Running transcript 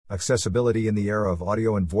Accessibility in the era of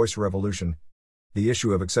audio and voice revolution. The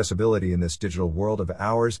issue of accessibility in this digital world of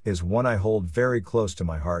ours is one I hold very close to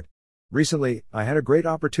my heart. Recently, I had a great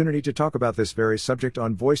opportunity to talk about this very subject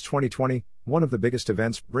on Voice 2020, one of the biggest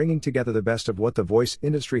events bringing together the best of what the voice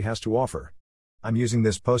industry has to offer. I'm using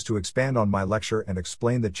this post to expand on my lecture and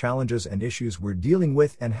explain the challenges and issues we're dealing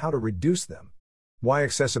with and how to reduce them. Why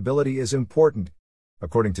accessibility is important.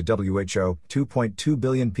 According to WHO, 2.2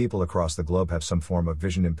 billion people across the globe have some form of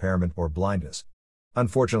vision impairment or blindness.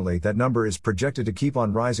 Unfortunately, that number is projected to keep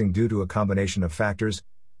on rising due to a combination of factors,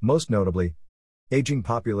 most notably, aging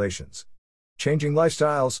populations, changing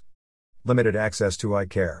lifestyles, limited access to eye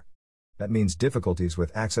care. That means difficulties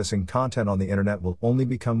with accessing content on the internet will only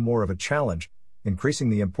become more of a challenge, increasing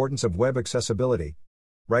the importance of web accessibility.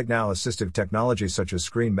 Right now, assistive technologies such as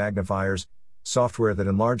screen magnifiers, software that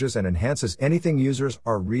enlarges and enhances anything users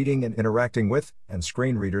are reading and interacting with, and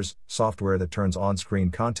screen readers, software that turns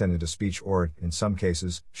on-screen content into speech or, in some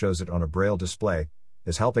cases, shows it on a braille display,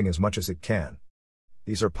 is helping as much as it can.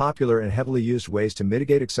 These are popular and heavily used ways to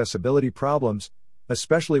mitigate accessibility problems,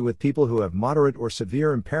 especially with people who have moderate or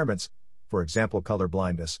severe impairments, for example color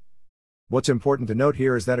blindness. What's important to note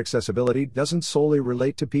here is that accessibility doesn't solely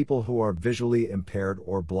relate to people who are visually impaired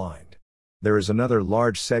or blind. There is another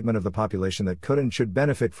large segment of the population that could and should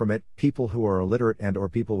benefit from it, people who are illiterate and/or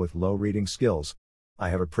people with low reading skills. I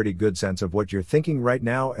have a pretty good sense of what you're thinking right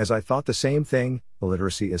now, as I thought the same thing.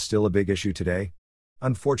 Illiteracy is still a big issue today.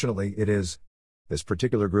 Unfortunately, it is. This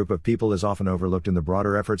particular group of people is often overlooked in the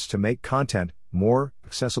broader efforts to make content more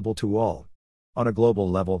accessible to all. On a global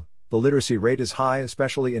level, the literacy rate is high,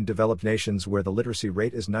 especially in developed nations where the literacy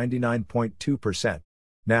rate is 99.2%.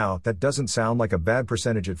 Now, that doesn't sound like a bad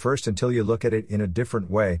percentage at first until you look at it in a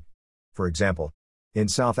different way. For example, in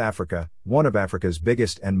South Africa, one of Africa's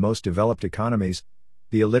biggest and most developed economies,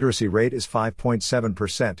 the illiteracy rate is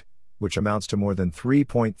 5.7%, which amounts to more than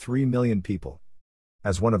 3.3 million people.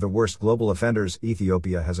 As one of the worst global offenders,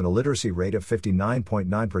 Ethiopia has an illiteracy rate of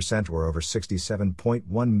 59.9% or over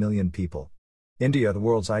 67.1 million people. India, the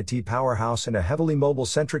world's IT powerhouse and a heavily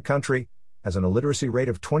mobile-centric country, has an illiteracy rate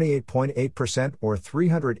of 28.8% or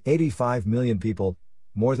 385 million people,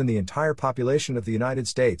 more than the entire population of the United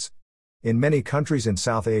States. In many countries in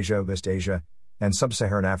South Asia, West Asia, and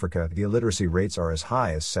Sub-Saharan Africa, the illiteracy rates are as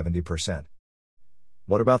high as 70%.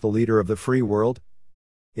 What about the leader of the free world?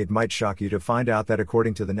 It might shock you to find out that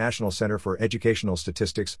according to the National Center for Educational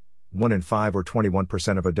Statistics, 1 in 5 or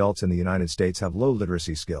 21% of adults in the United States have low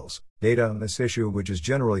literacy skills. Data on this issue, which is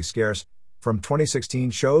generally scarce, from 2016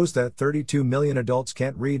 shows that 32 million adults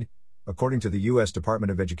can't read, according to the U.S. Department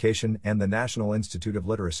of Education and the National Institute of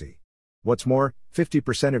Literacy. What's more,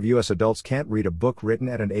 50% of U.S. adults can't read a book written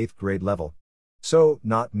at an 8th grade level. So,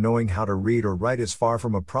 not knowing how to read or write is far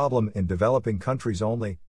from a problem in developing countries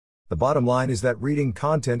only. The bottom line is that reading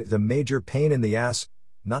content is a major pain in the ass,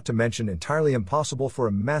 not to mention entirely impossible for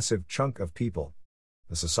a massive chunk of people.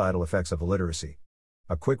 The societal effects of illiteracy.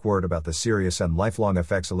 A quick word about the serious and lifelong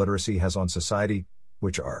effects illiteracy has on society,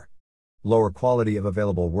 which are lower quality of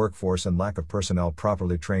available workforce and lack of personnel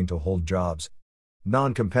properly trained to hold jobs,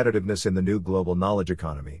 non-competitiveness in the new global knowledge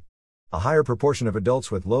economy. A higher proportion of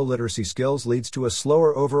adults with low literacy skills leads to a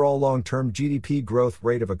slower overall long-term GDP growth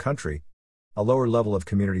rate of a country, a lower level of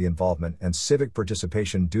community involvement and civic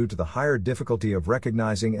participation due to the higher difficulty of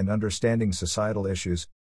recognizing and understanding societal issues,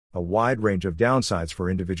 a wide range of downsides for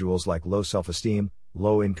individuals like low self-esteem,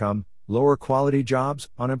 low income, lower quality jobs,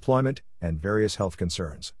 unemployment, and various health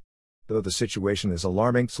concerns. Though the situation is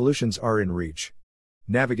alarming, solutions are in reach.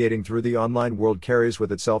 Navigating through the online world carries with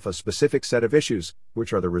itself a specific set of issues,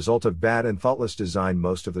 which are the result of bad and thoughtless design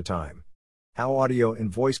most of the time. How audio and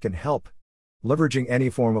voice can help. Leveraging any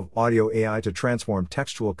form of audio AI to transform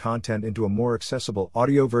textual content into a more accessible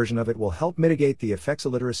audio version of it will help mitigate the effects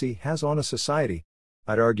illiteracy has on a society.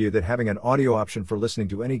 I'd argue that having an audio option for listening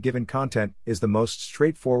to any given content is the most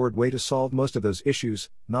straightforward way to solve most of those issues,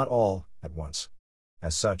 not all, at once.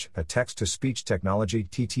 As such, a text-to-speech technology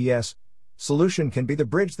 (TTS) solution can be the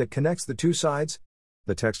bridge that connects the two sides.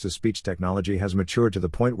 The text-to-speech technology has matured to the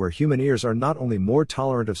point where human ears are not only more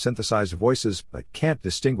tolerant of synthesized voices but can't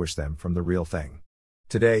distinguish them from the real thing.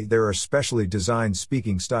 Today, there are specially designed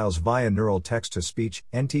speaking styles via neural text-to-speech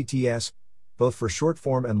 (NTTS), both for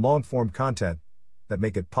short-form and long-form content, that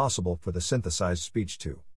make it possible for the synthesized speech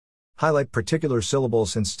to highlight particular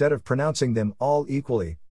syllables instead of pronouncing them all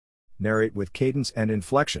equally, narrate with cadence and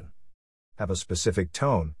inflection, have a specific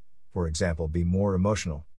tone, for example be more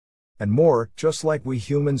emotional, and more, just like we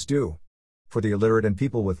humans do. For the illiterate and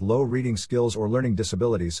people with low reading skills or learning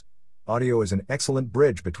disabilities, audio is an excellent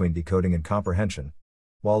bridge between decoding and comprehension.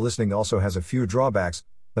 While listening also has a few drawbacks,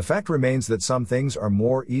 The fact remains that some things are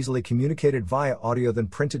more easily communicated via audio than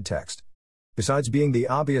printed text. Besides being the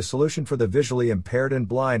obvious solution for the visually impaired and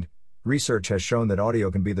blind, research has shown that audio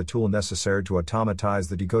can be the tool necessary to automatize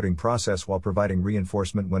the decoding process while providing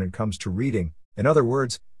reinforcement when it comes to reading. In other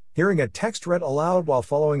words, hearing a text read aloud while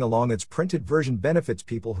following along its printed version benefits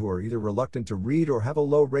people who are either reluctant to read or have a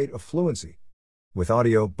low rate of fluency. With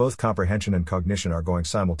audio, both comprehension and cognition are going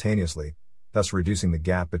simultaneously, thus reducing the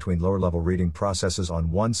gap between lower-level reading processes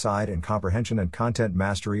on one side and comprehension and content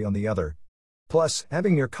mastery on the other. Plus,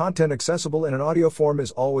 having your content accessible in an audio form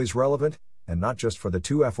is always relevant, and not just for the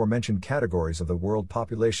two aforementioned categories of the world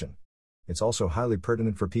population. It's also highly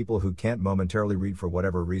pertinent for people who can't momentarily read for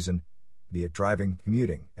whatever reason, be it driving,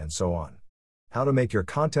 commuting, and so on. How to make your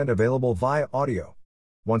content available via audio.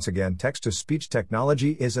 Once again, text-to-speech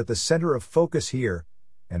technology is at the center of focus here,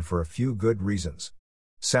 and for a few good reasons.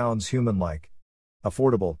 Sounds human-like.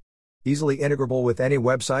 Affordable. Easily integrable with any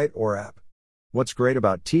website or app. What's great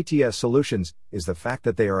about TTS solutions is the fact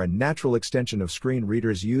that they are a natural extension of screen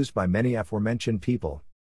readers used by many aforementioned people.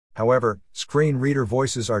 However, screen reader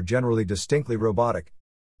voices are generally distinctly robotic.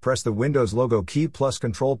 Press the Windows logo key plus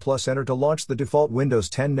Control plus Enter to launch the default Windows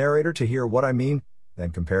 10 narrator to hear what I mean,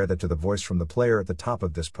 then compare that to the voice from the player at the top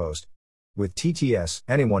of this post. With TTS,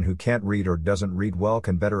 anyone who can't read or doesn't read well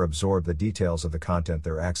can better absorb the details of the content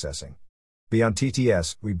they're accessing. Beyond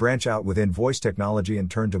TTS, we branch out within voice technology and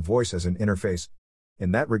turn to voice as an interface.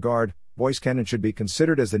 In that regard, voice can and should be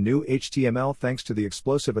considered as the new HTML thanks to the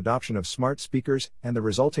explosive adoption of smart speakers and the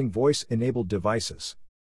resulting voice-enabled devices.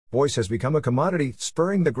 Voice has become a commodity,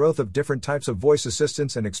 spurring the growth of different types of voice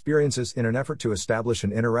assistants and experiences in an effort to establish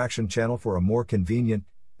an interaction channel for a more convenient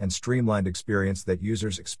and streamlined experience that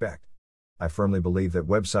users expect. I firmly believe that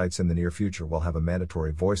websites in the near future will have a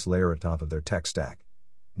mandatory voice layer atop of their tech stack,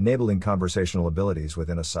 enabling conversational abilities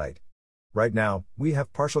within a site. Right now, we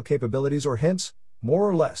have partial capabilities or hints, more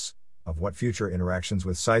or less, of what future interactions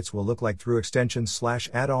with sites will look like through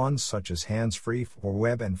extensions/add-ons such as hands-free for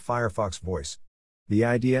web and Firefox Voice. The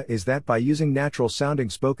idea is that by using natural-sounding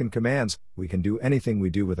spoken commands, we can do anything we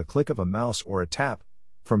do with a click of a mouse or a tap,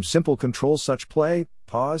 from simple controls such play,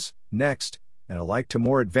 pause, next, and alike to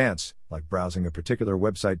more advanced, like browsing a particular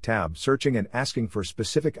website tab, searching and asking for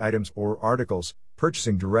specific items or articles,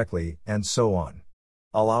 purchasing directly, and so on.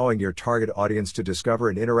 Allowing your target audience to discover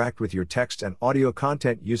and interact with your text and audio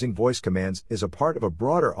content using voice commands is a part of a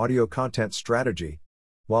broader audio content strategy.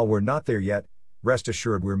 While we're not there yet, rest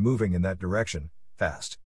assured we're moving in that direction,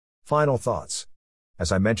 fast. Final thoughts.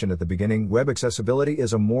 As I mentioned at the beginning, web accessibility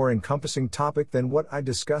is a more encompassing topic than what I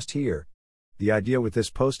discussed here. The idea with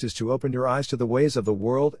this post is to open your eyes to the ways of the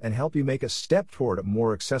world and help you make a step toward a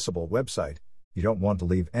more accessible website. You don't want to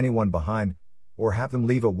leave anyone behind, or have them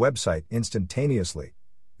leave a website instantaneously,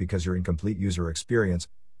 because your incomplete user experience,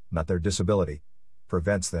 not their disability,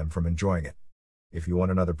 prevents them from enjoying it. If you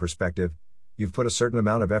want another perspective, you've put a certain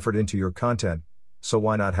amount of effort into your content, so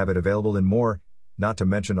why not have it available in more, not to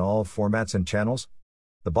mention all formats and channels?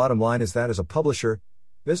 The bottom line is that as a publisher,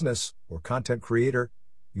 business, or content creator,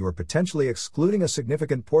 you are potentially excluding a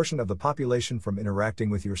significant portion of the population from interacting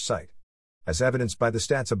with your site. As evidenced by the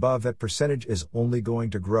stats above, that percentage is only going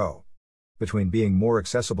to grow. Between being more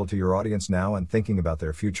accessible to your audience now and thinking about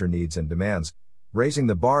their future needs and demands, raising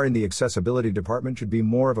the bar in the accessibility department should be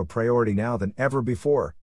more of a priority now than ever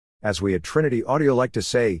before. As we at Trinity Audio like to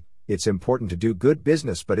say, it's important to do good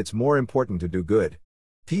business, but it's more important to do good.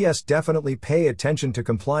 P.S. Definitely pay attention to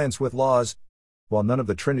compliance with laws. While none of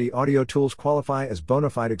the Trinity audio tools qualify as bona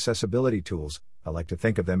fide accessibility tools, I like to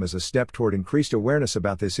think of them as a step toward increased awareness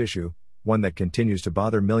about this issue, one that continues to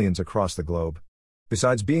bother millions across the globe.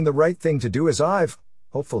 Besides being the right thing to do, as I've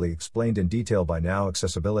hopefully explained in detail by now,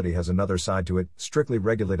 accessibility has another side to it, strictly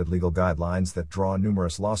regulated legal guidelines that draw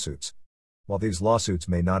numerous lawsuits. While these lawsuits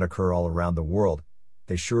may not occur all around the world,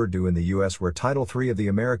 they sure do in the U.S., where Title III of the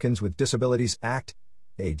Americans with Disabilities Act,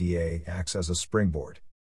 ADA, acts as a springboard.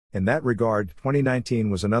 In that regard, 2019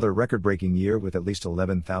 was another record-breaking year with at least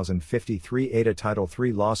 11,053 ADA Title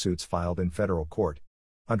III lawsuits filed in federal court.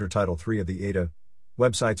 Under Title III of the ADA,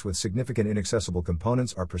 websites with significant inaccessible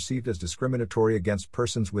components are perceived as discriminatory against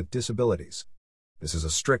persons with disabilities. This is a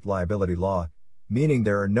strict liability law, meaning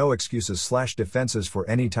there are no excuses/defenses for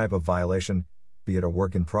any type of violation, be it a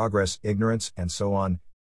work in progress, ignorance, and so on.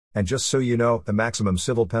 And just so you know, the maximum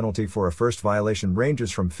civil penalty for a first violation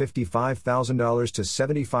ranges from $55,000 to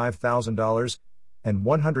 $75,000 and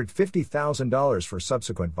 $150,000 for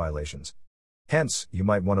subsequent violations. Hence, you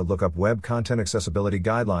might want to look up Web Content Accessibility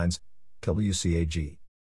Guidelines, WCAG.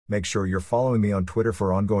 Make sure you're following me on Twitter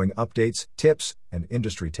for ongoing updates, tips, and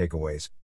industry takeaways.